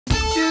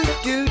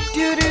do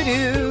do do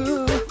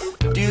do.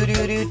 Do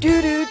do do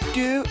do do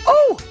do.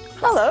 Oh,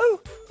 hello.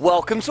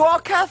 Welcome to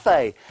our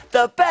cafe,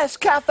 the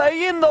best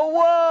cafe in the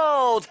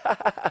world.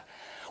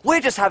 We're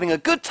just having a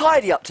good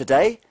tidy up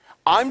today.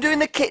 I'm doing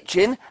the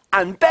kitchen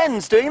and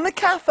Ben's doing the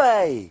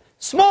cafe.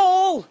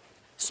 Small!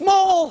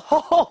 Small! Ho,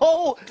 ho,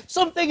 ho!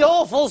 Something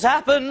awful's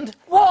happened.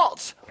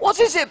 What? What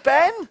is it,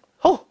 Ben?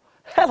 Oh,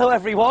 hello,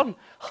 everyone.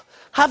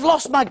 I've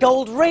lost my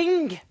gold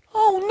ring.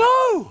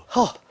 Oh, no.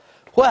 Oh,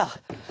 well,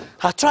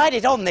 I tried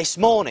it on this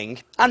morning.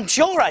 I'm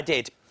sure I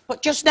did.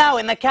 But just now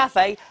in the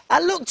cafe, I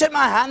looked at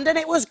my hand and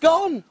it was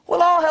gone.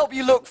 Well, I'll help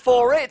you look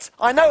for it.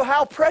 I know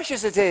how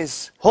precious it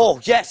is.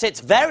 Oh, yes, it's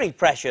very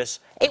precious.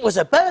 It was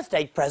a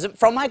birthday present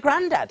from my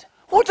granddad.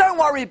 Well, don't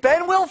worry,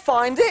 Ben. We'll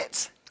find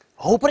it.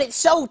 Oh, but it's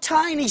so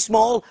tiny,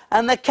 Small,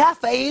 and the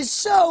cafe is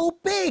so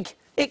big.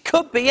 It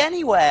could be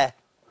anywhere.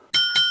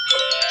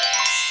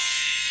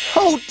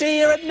 Oh,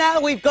 dear, and now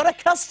we've got a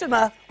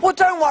customer. Well,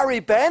 don't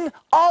worry, Ben.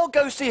 I'll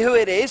go see who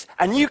it is,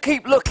 and you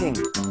keep looking.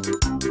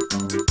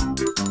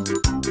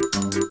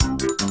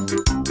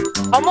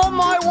 I'm on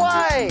my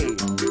way!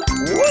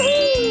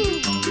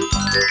 Woohoo!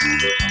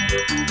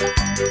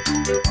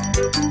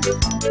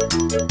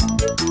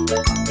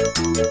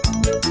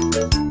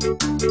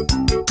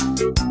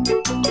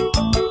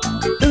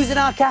 Who's in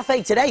our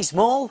cafe today,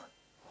 Small?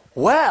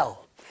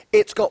 Well,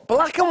 it's got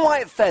black and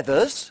white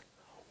feathers,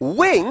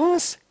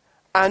 wings,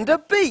 and a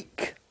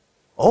beak.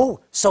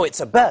 Oh, so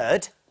it's a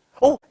bird.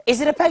 Oh, is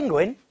it a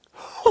penguin?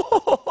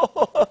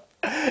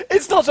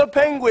 It's not a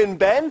penguin,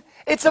 Ben.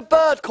 It's a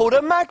bird called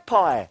a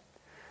magpie.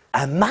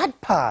 A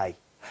magpie?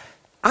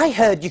 I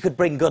heard you could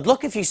bring good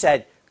luck if you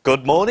said,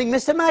 "Good morning,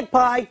 Mr.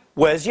 Magpie.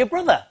 Where's your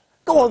brother?"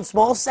 Go on,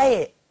 Small,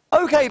 say it.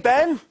 OK,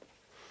 Ben.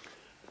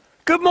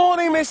 Good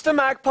morning, Mr.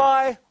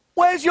 Magpie.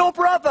 Where's your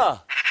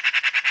brother?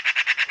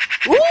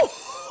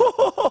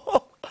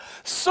 Ooh!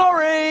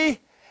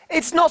 Sorry.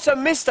 It's not a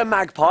Mr.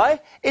 Magpie.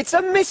 It's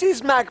a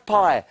Mrs.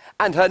 Magpie.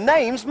 And her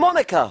name's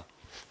Monica.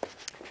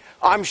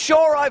 I'm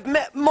sure I've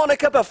met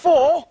Monica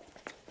before.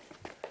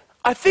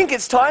 I think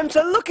it's time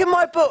to look in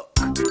my book.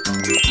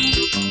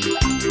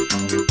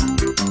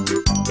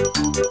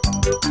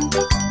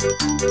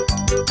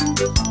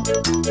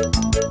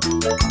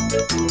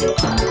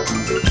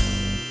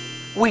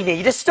 We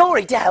need a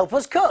story to help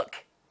us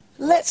cook.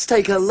 Let's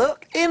take a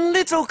look in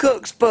Little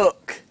Cook's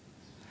book.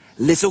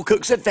 Little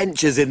Cook's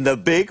Adventures in the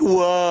Big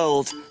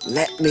World.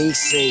 Let me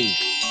see.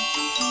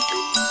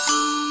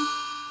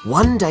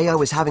 One day I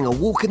was having a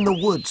walk in the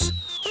woods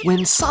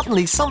when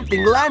suddenly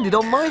something landed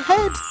on my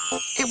head.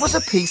 It was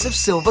a piece of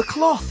silver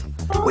cloth,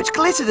 which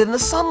glittered in the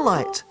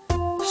sunlight.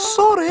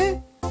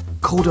 Sorry,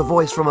 called a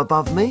voice from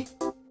above me.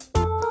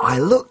 I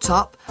looked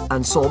up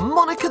and saw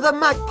Monica the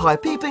magpie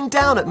peeping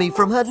down at me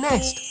from her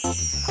nest.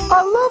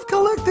 I love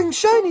collecting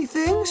shiny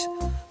things,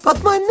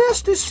 but my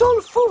nest is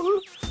so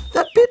full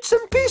that bits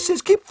and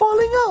pieces keep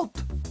falling out.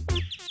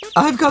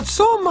 I've got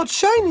so much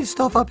shiny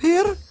stuff up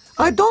here,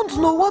 I don't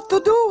know what to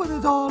do with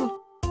it all.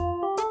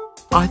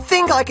 I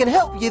think I can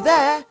help you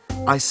there,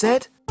 I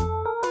said.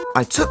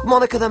 I took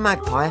Monica the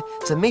magpie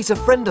to meet a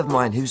friend of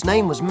mine whose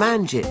name was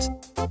Manjit.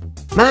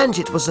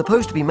 Manjit was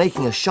supposed to be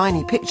making a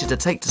shiny picture to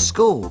take to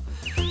school,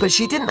 but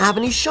she didn't have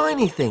any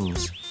shiny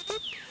things.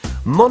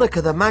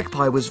 Monica the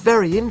magpie was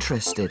very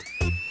interested.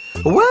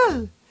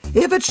 Well,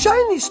 if it's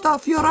shiny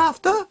stuff you're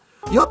after,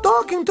 you're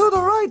talking to the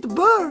right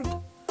bird,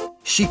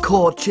 she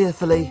cawed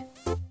cheerfully.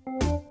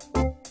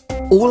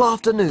 All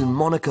afternoon,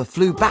 Monica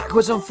flew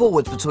backwards and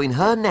forwards between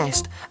her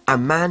nest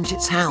and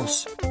Manjit's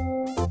house.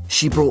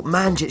 She brought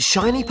Manjit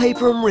shiny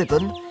paper and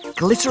ribbon,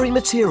 glittery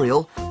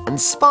material and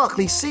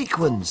sparkly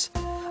sequins.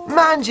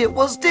 Manjit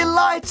was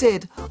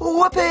delighted.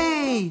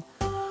 Whoopee!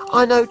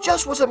 I know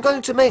just what I'm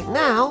going to make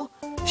now,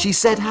 she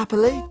said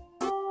happily.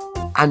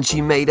 And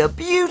she made a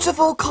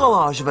beautiful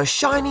collage of a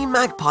shiny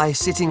magpie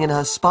sitting in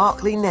her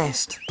sparkly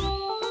nest.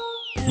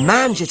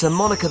 Manjit and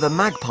Monica the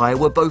magpie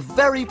were both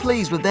very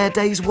pleased with their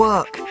day's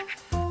work.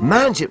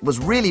 Manjit was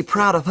really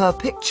proud of her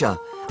picture,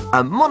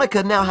 and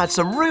Monica now had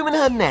some room in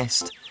her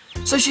nest,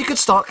 so she could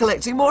start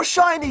collecting more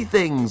shiny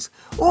things.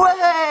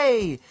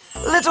 Way!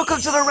 Little Cook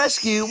to the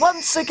rescue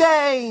once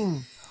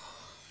again!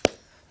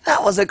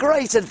 That was a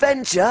great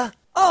adventure.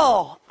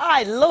 Oh,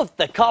 I loved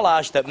the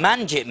collage that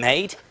Manjit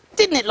made.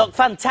 Didn't it look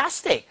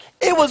fantastic?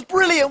 It was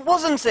brilliant,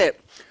 wasn't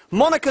it?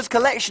 Monica's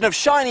collection of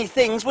shiny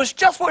things was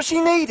just what she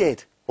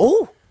needed.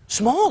 Oh,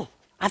 Small,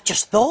 I've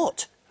just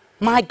thought.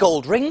 My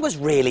gold ring was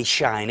really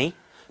shiny.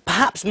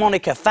 Perhaps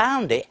Monica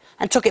found it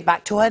and took it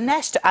back to her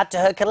nest to add to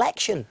her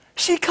collection.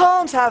 She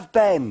can't have,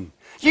 Ben.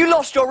 You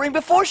lost your ring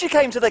before she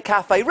came to the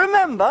cafe,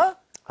 remember?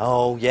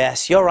 Oh,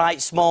 yes, you're right,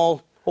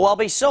 Small. Oh, I'll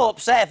be so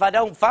upset if I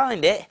don't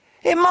find it.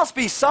 It must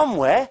be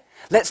somewhere.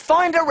 Let's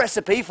find a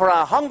recipe for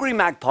our hungry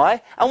magpie,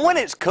 and when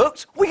it's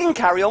cooked, we can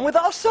carry on with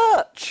our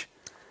search.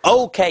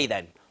 OK,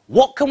 then.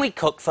 What can we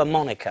cook for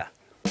Monica?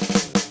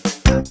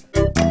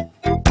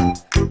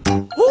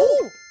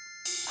 Ooh!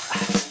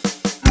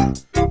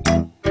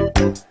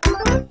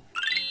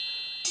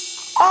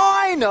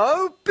 I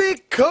know!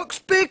 Big Cook's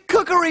Big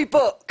Cookery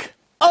Book.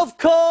 Of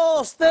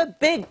course, the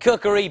big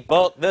cookery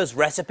book. There's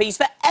recipes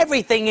for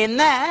everything in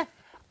there.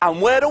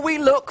 And where do we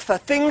look for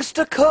things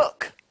to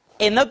cook?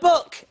 In the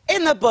book,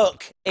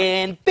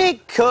 in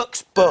Big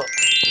Cook's book.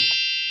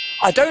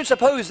 I don't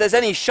suppose there's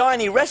any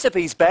shiny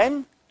recipes,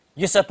 Ben.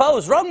 You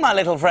suppose wrong, my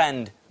little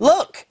friend.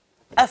 Look,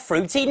 a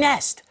fruity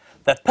nest.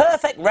 The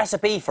perfect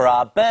recipe for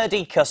our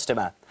birdie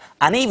customer.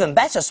 And even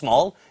better,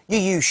 Small, you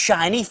use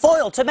shiny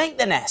foil to make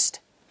the nest.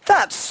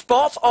 That's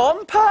spot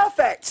on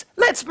perfect.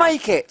 Let's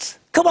make it.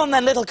 Come on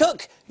then, little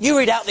cook. You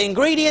read out the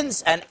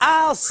ingredients and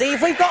I'll see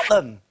if we've got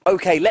them.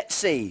 OK, let's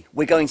see.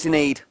 We're going to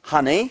need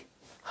honey.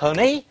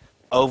 Honey,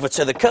 over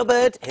to the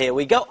cupboard. Here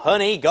we go.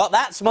 Honey, got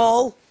that,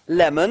 Small.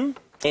 Lemon.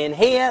 In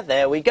here,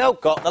 there we go.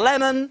 Got the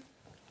lemon.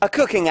 A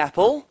cooking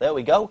apple. There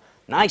we go.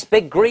 Nice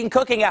big green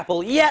cooking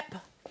apple. Yep.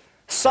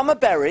 Summer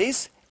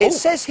berries. It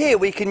says here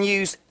we can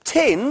use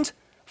tinned,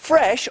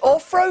 fresh or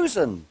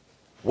frozen.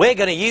 We're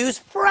going to use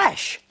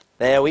fresh.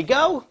 There we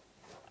go.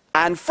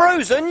 And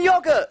frozen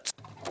yoghurt.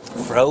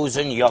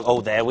 Frozen yoghurt.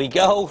 Oh, there we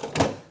go.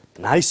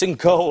 Nice and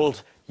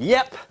cold.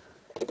 Yep.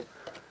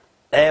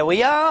 There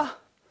we are.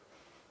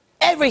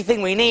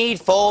 Everything we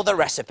need for the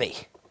recipe.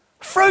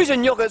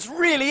 Frozen yoghurt's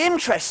really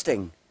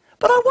interesting,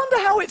 but I wonder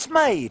how it's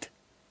made.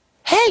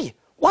 Hey,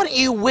 why don't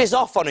you whiz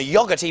off on a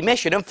yoghurty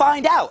mission and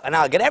find out, and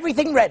I'll get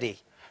everything ready.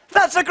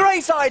 That's a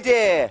great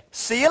idea.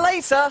 See you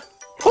later.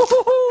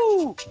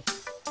 Hoo-hoo-hoo.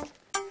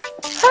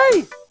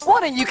 Hey,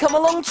 why don't you come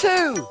along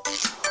too?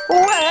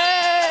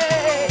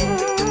 Way!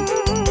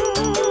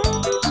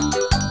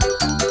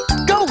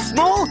 Go,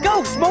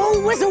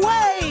 Small, whiz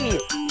away!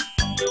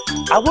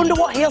 I wonder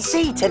what he'll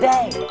see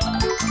today.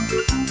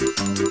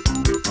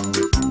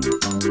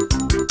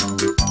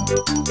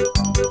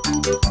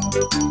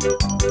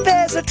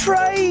 There's a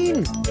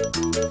train!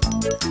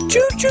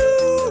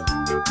 Choo-choo!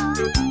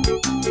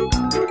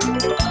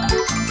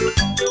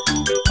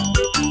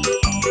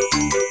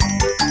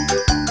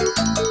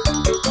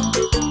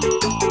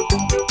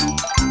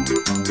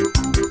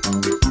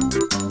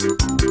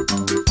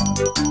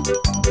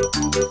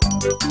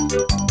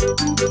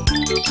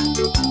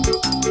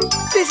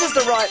 This is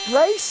the right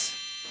place.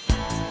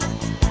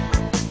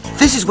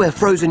 This is where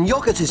frozen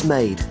yoghurt is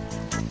made.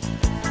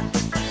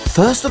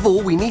 First of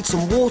all, we need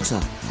some water.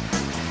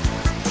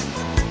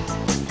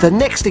 The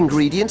next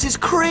ingredient is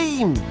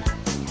cream.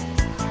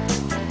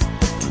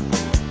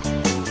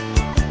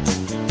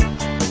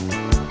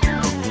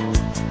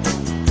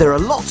 There are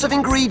lots of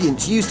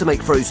ingredients used to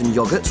make frozen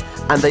yoghurt,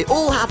 and they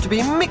all have to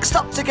be mixed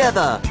up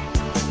together.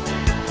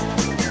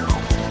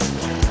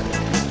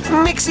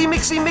 Mixy,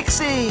 mixy,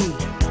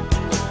 mixy.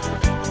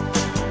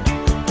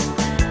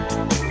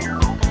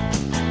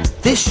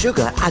 This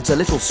sugar adds a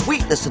little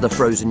sweetness to the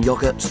frozen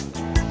yoghurt.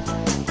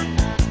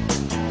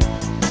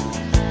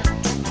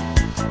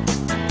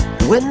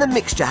 When the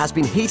mixture has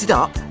been heated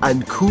up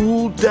and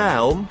cooled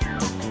down,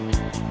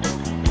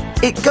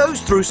 it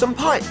goes through some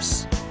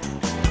pipes.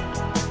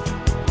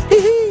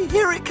 Hee-hee,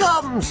 here it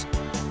comes!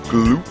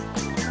 Gloop,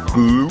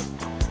 gloop.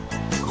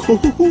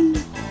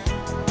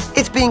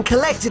 It's being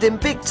collected in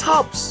big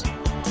tubs.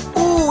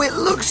 Ooh, it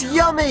looks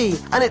yummy,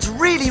 and it's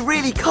really,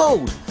 really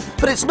cold,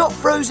 but it's not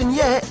frozen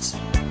yet.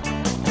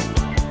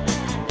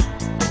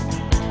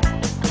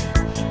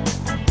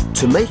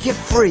 To make it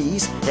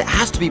freeze, it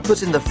has to be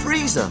put in the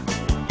freezer.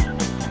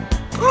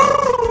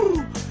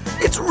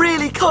 It's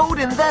really cold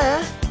in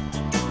there.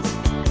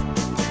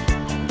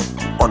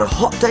 On a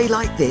hot day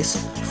like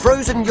this,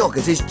 frozen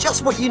yoghurt is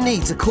just what you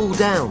need to cool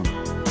down.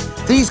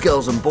 These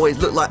girls and boys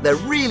look like they're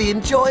really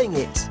enjoying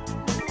it.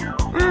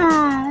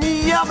 Mmm,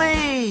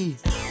 yummy!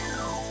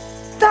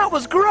 That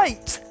was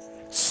great.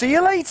 See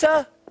you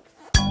later.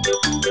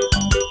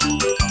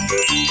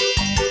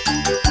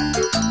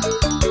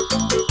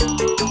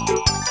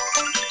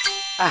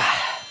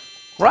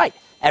 Right,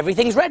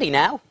 everything's ready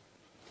now.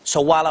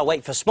 So while I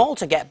wait for Small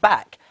to get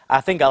back,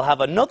 I think I'll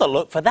have another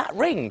look for that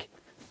ring.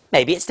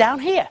 Maybe it's down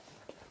here.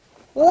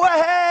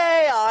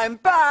 Way, I'm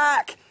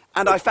back!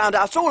 And I found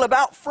out all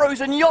about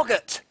frozen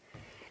yoghurt.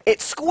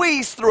 It's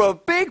squeezed through a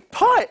big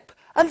pipe,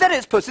 and then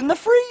it's put in the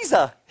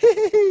freezer.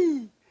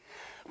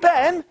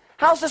 Ben,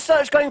 how's the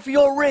search going for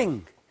your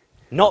ring?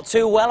 Not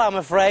too well, I'm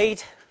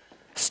afraid.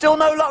 Still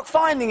no luck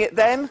finding it,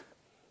 then?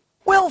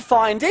 We'll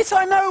find it,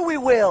 I know we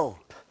will.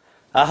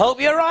 I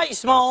hope you're right,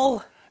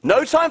 Small.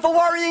 No time for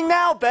worrying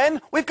now, Ben.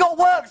 We've got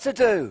work to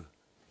do.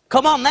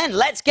 Come on then,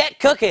 let's get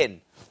cooking.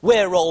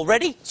 We're all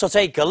ready, so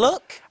take a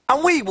look.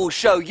 And we will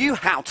show you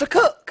how to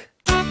cook.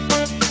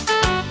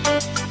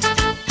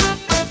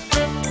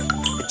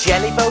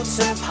 Jelly boats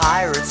and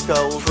pirates'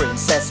 gold,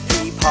 princess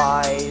pea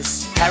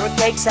pies, carrot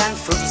cakes and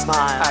fruity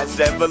smiles,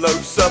 And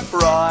envelope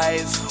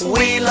surprise.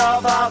 We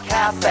love our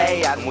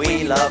cafe and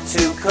we love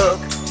to cook.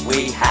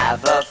 We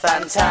have a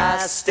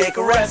fantastic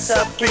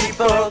recipe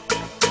book.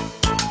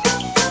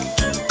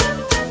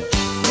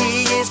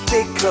 He is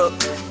big cook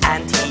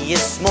and he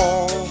is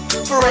small.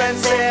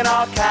 Friends in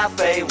our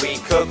cafe, we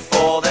cook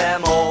for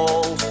them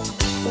all.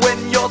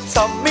 When your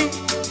tummy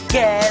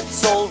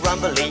gets all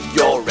rumbly,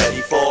 you're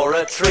ready for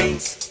a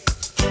treat.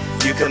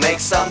 You can make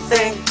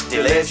something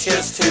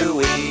delicious to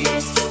eat.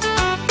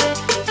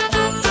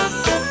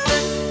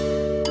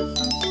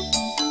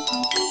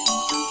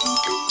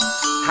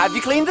 Have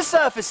you cleaned the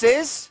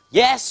surfaces?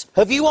 Yes.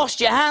 Have you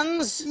washed your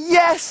hands?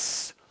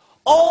 Yes!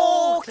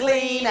 All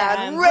clean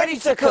and ready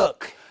to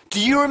cook. Do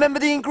you remember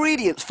the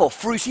ingredients for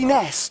Fruity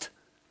Nest?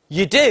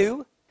 You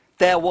do?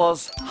 There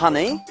was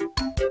honey,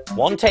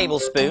 1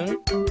 tablespoon,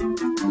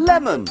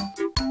 lemon,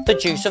 the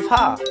juice of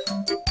half,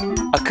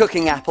 a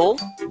cooking apple,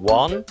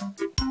 1,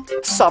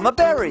 summer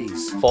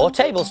berries, 4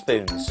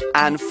 tablespoons,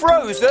 and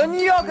frozen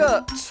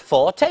yoghurt.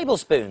 4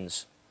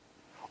 tablespoons.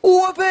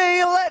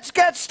 Whoopee, let's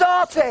get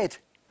started.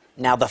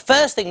 Now the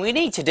first thing we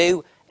need to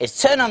do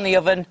is turn on the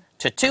oven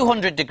to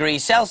 200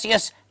 degrees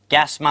Celsius,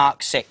 gas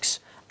mark 6.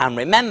 And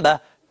remember,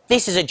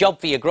 this is a job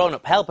for your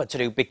grown-up helper to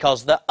do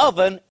because the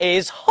oven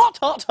is hot,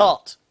 hot,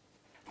 hot.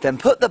 Then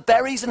put the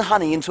berries and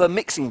honey into a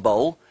mixing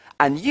bowl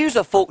and use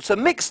a fork to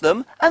mix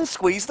them and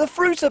squeeze the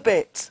fruit a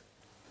bit.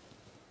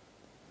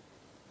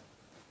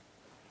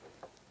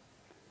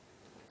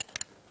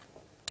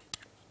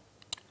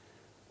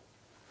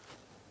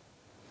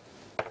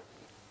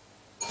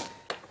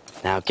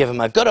 Now give them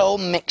a good old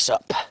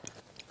mix-up.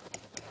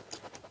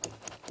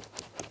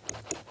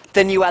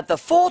 Then you add the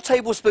 4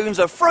 tablespoons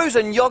of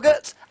frozen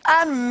yoghurt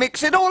and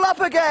mix it all up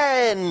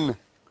again.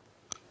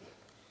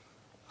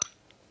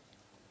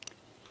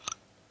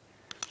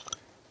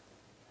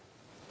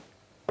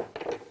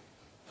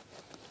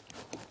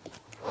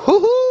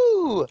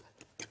 Hoo-hoo!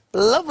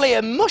 Lovely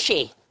and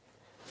mushy.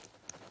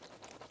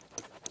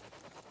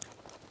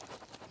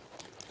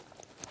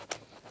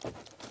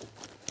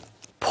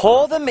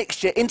 Pour the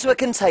mixture into a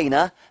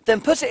container,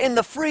 then put it in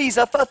the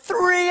freezer for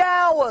 3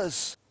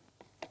 hours.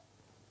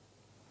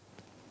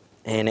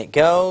 In it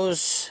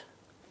goes.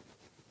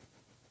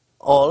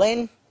 All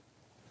in.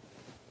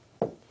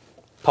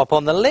 Pop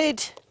on the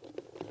lid.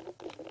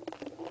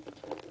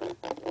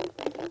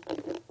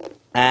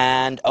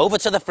 And over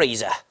to the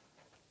freezer.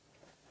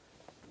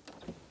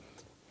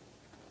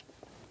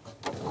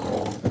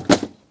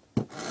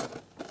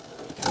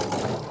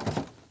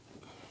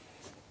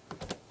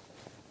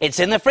 It's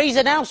in the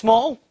freezer now,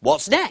 Small.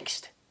 What's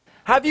next?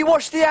 Have you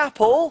washed the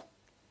apple?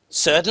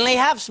 Certainly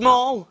have,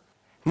 Small.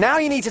 Now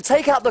you need to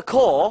take out the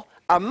core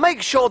and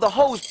make sure the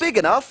hole's big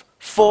enough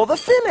for the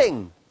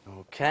filling.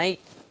 Okay,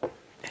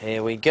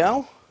 here we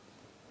go.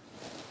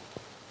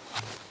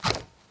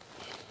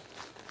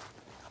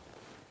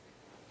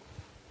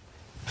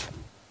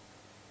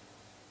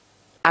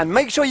 And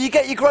make sure you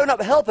get your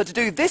grown-up helper to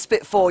do this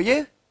bit for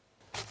you.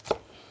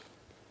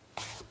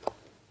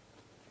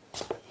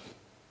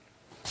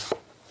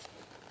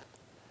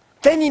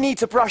 Then you need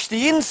to brush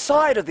the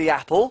inside of the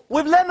apple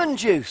with lemon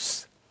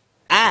juice.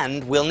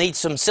 And we'll need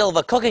some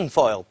silver cooking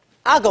foil.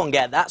 I'll go and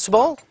get that,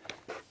 Small.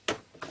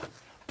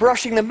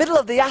 Brushing the middle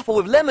of the apple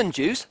with lemon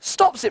juice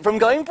stops it from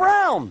going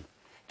brown.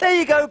 There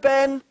you go,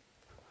 Ben.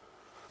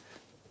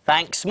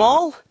 Thanks,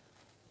 Small.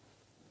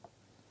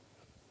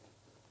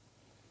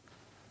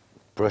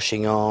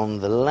 Brushing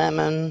on the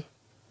lemon.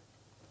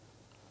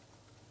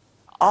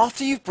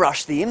 After you've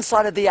brushed the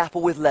inside of the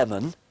apple with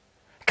lemon,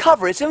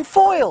 cover it in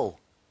foil.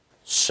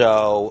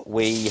 So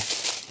we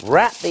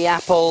wrap the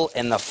apple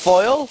in the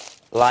foil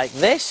like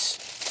this.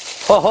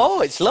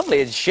 Oh, it's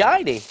lovely and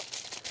shiny.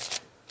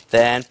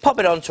 Then pop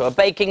it onto a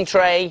baking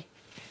tray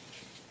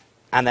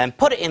and then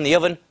put it in the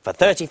oven for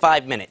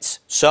 35 minutes.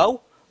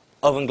 So,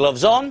 oven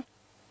gloves on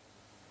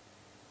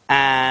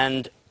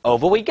and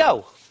over we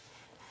go.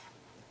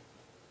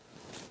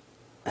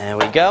 There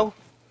we go.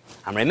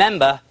 And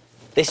remember,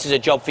 this is a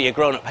job for your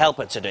grown-up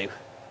helper to do.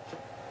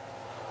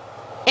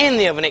 In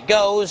the oven it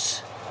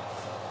goes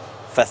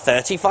for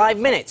 35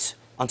 minutes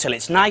until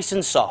it's nice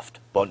and soft,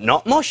 but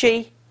not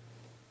mushy.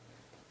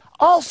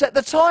 I'll set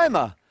the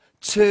timer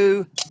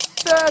to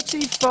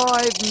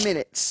 35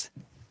 minutes.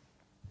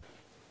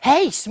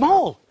 Hey,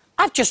 Small,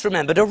 I've just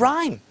remembered a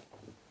rhyme.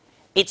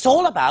 It's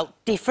all about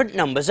different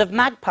numbers of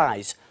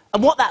magpies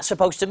and what that's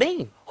supposed to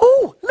mean.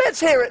 Oh, let's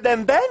hear it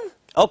then, Ben.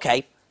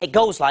 OK, it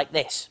goes like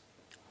this.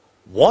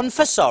 1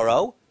 for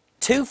sorrow,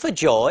 2 for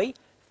joy,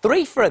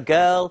 3 for a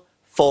girl,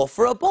 4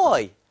 for a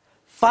boy,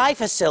 5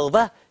 for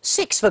silver,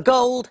 6 for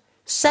gold,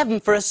 7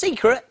 for a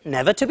secret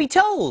never to be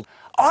told.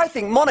 I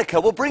think Monica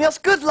will bring us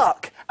good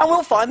luck, and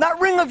we'll find that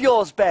ring of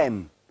yours,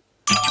 Ben.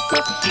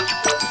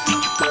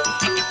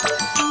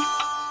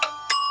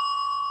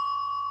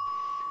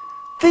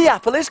 The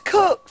apple is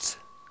cooked,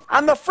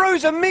 and the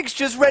frozen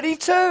mixture's ready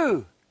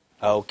too.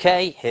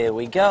 OK, here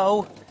we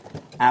go.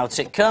 Out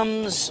it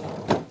comes.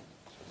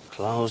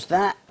 Close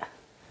that.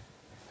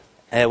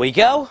 There we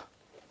go.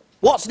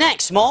 What's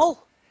next,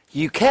 Small?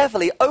 You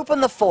carefully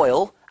open the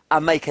foil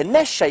and make a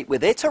nest shape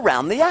with it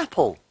around the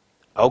apple.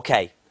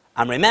 OK,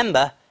 and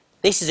remember,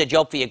 this is a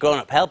job for your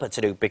grown-up helper to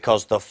do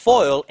because the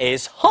foil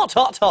is hot,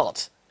 hot,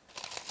 hot.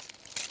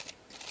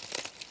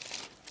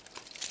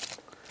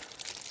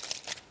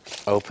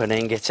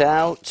 Opening it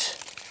out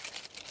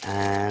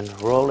and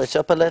roll it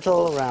up a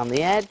little around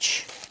the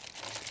edge.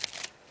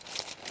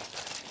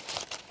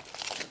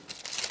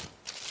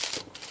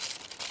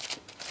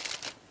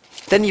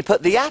 Then you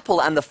put the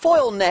apple and the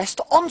foil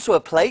nest onto a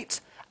plate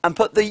and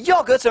put the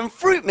yoghurt and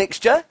fruit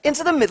mixture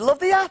into the middle of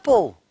the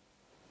apple.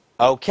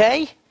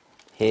 OK,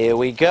 here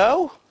we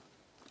go.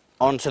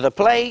 Onto the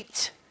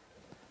plate.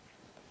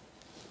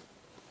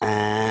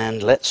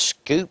 And let's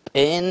scoop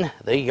in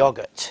the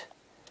yoghurt.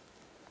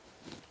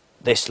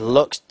 This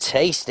looks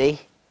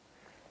tasty.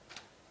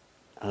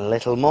 A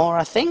little more,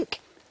 I think.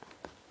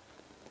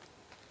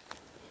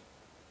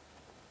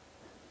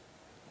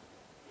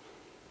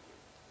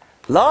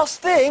 Last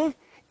thing,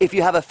 if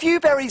you have a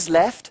few berries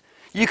left,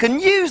 you can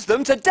use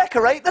them to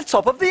decorate the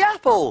top of the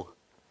apple.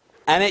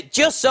 And it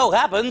just so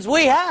happens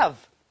we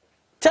have.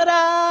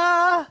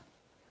 Ta-da!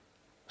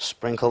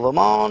 Sprinkle them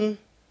on.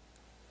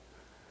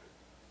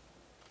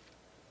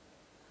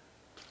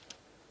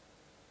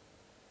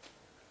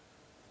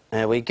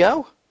 There we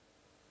go.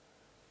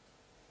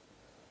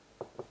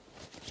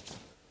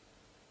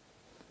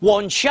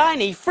 One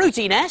shiny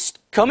fruity nest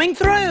coming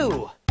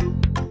through.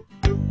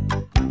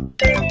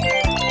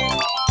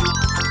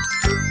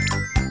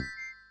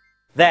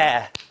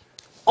 There.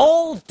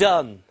 All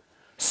done.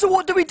 So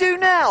what do we do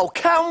now?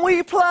 Can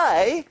we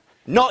play?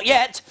 Not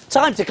yet.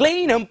 Time to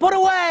clean and put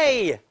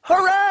away.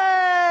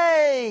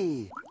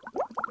 Hooray!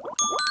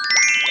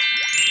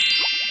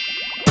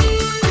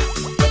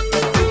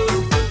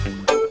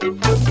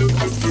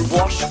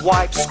 Wash,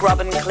 wipe,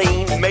 scrub and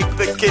clean. Make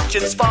the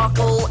kitchen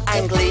sparkle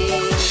and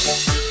gleam.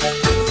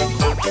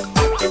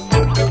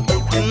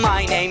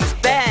 My name's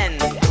Ben.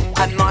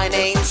 And my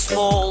name's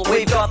Small.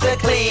 We've got the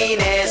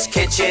cleanest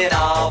kitchen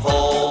of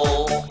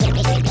all.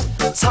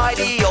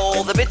 Tidy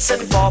all the bits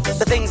and bobs,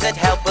 the things that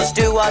help us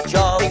do our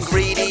job.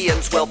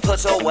 Ingredients we'll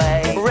put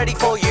away, ready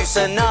for use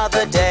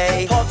another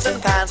day. Pots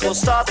and pans will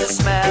start to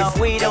smell if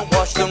we don't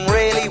wash them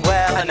really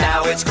well. And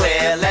now it's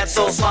clear, let's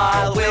all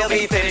smile, we'll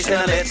be finished in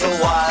a little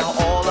while.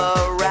 All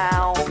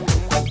around,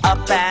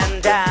 up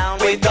and down,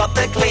 we've got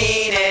the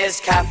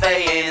cleanest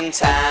cafe in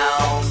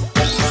town.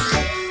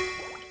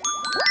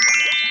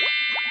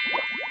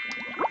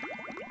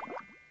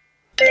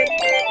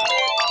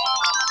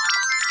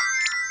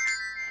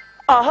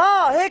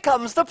 Aha! Here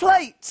comes the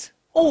plate!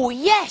 Oh,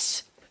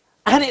 yes!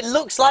 And it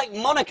looks like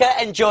Monica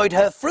enjoyed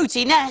her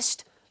fruity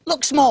nest.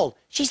 Look, Small,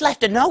 she's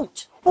left a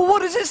note. Well,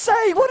 what does it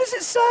say? What does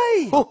it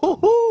say?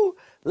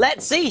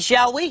 Let's see,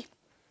 shall we?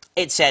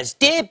 It says,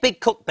 Dear Big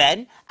Cook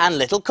Ben and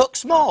Little Cook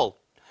Small,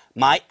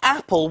 my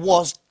apple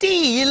was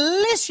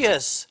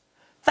delicious.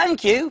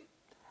 Thank you.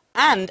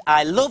 And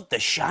I loved the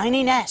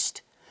shiny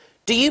nest.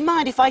 Do you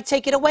mind if I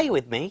take it away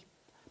with me?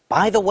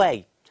 By the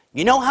way,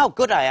 you know how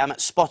good I am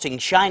at spotting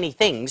shiny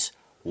things?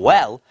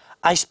 Well,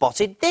 I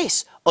spotted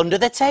this under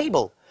the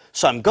table,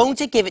 so I'm going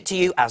to give it to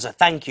you as a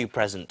thank you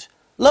present.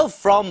 Love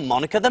from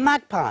Monica the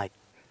Magpie.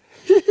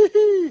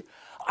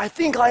 I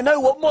think I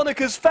know what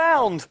Monica's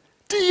found.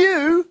 Do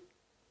you?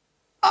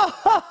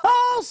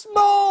 Oh,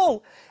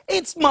 Small!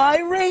 It's my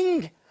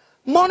ring!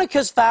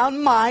 Monica's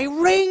found my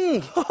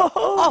ring!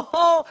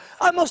 Oh,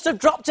 I must have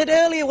dropped it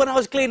earlier when I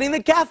was cleaning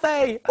the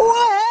cafe.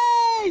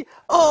 Way!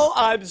 Oh,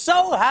 I'm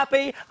so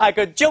happy I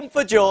could jump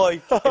for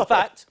joy. In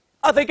fact,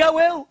 I think I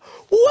will.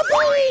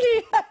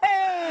 Whoopee!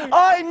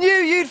 I knew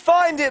you'd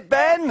find it,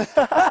 Ben.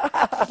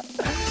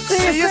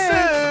 See you soon.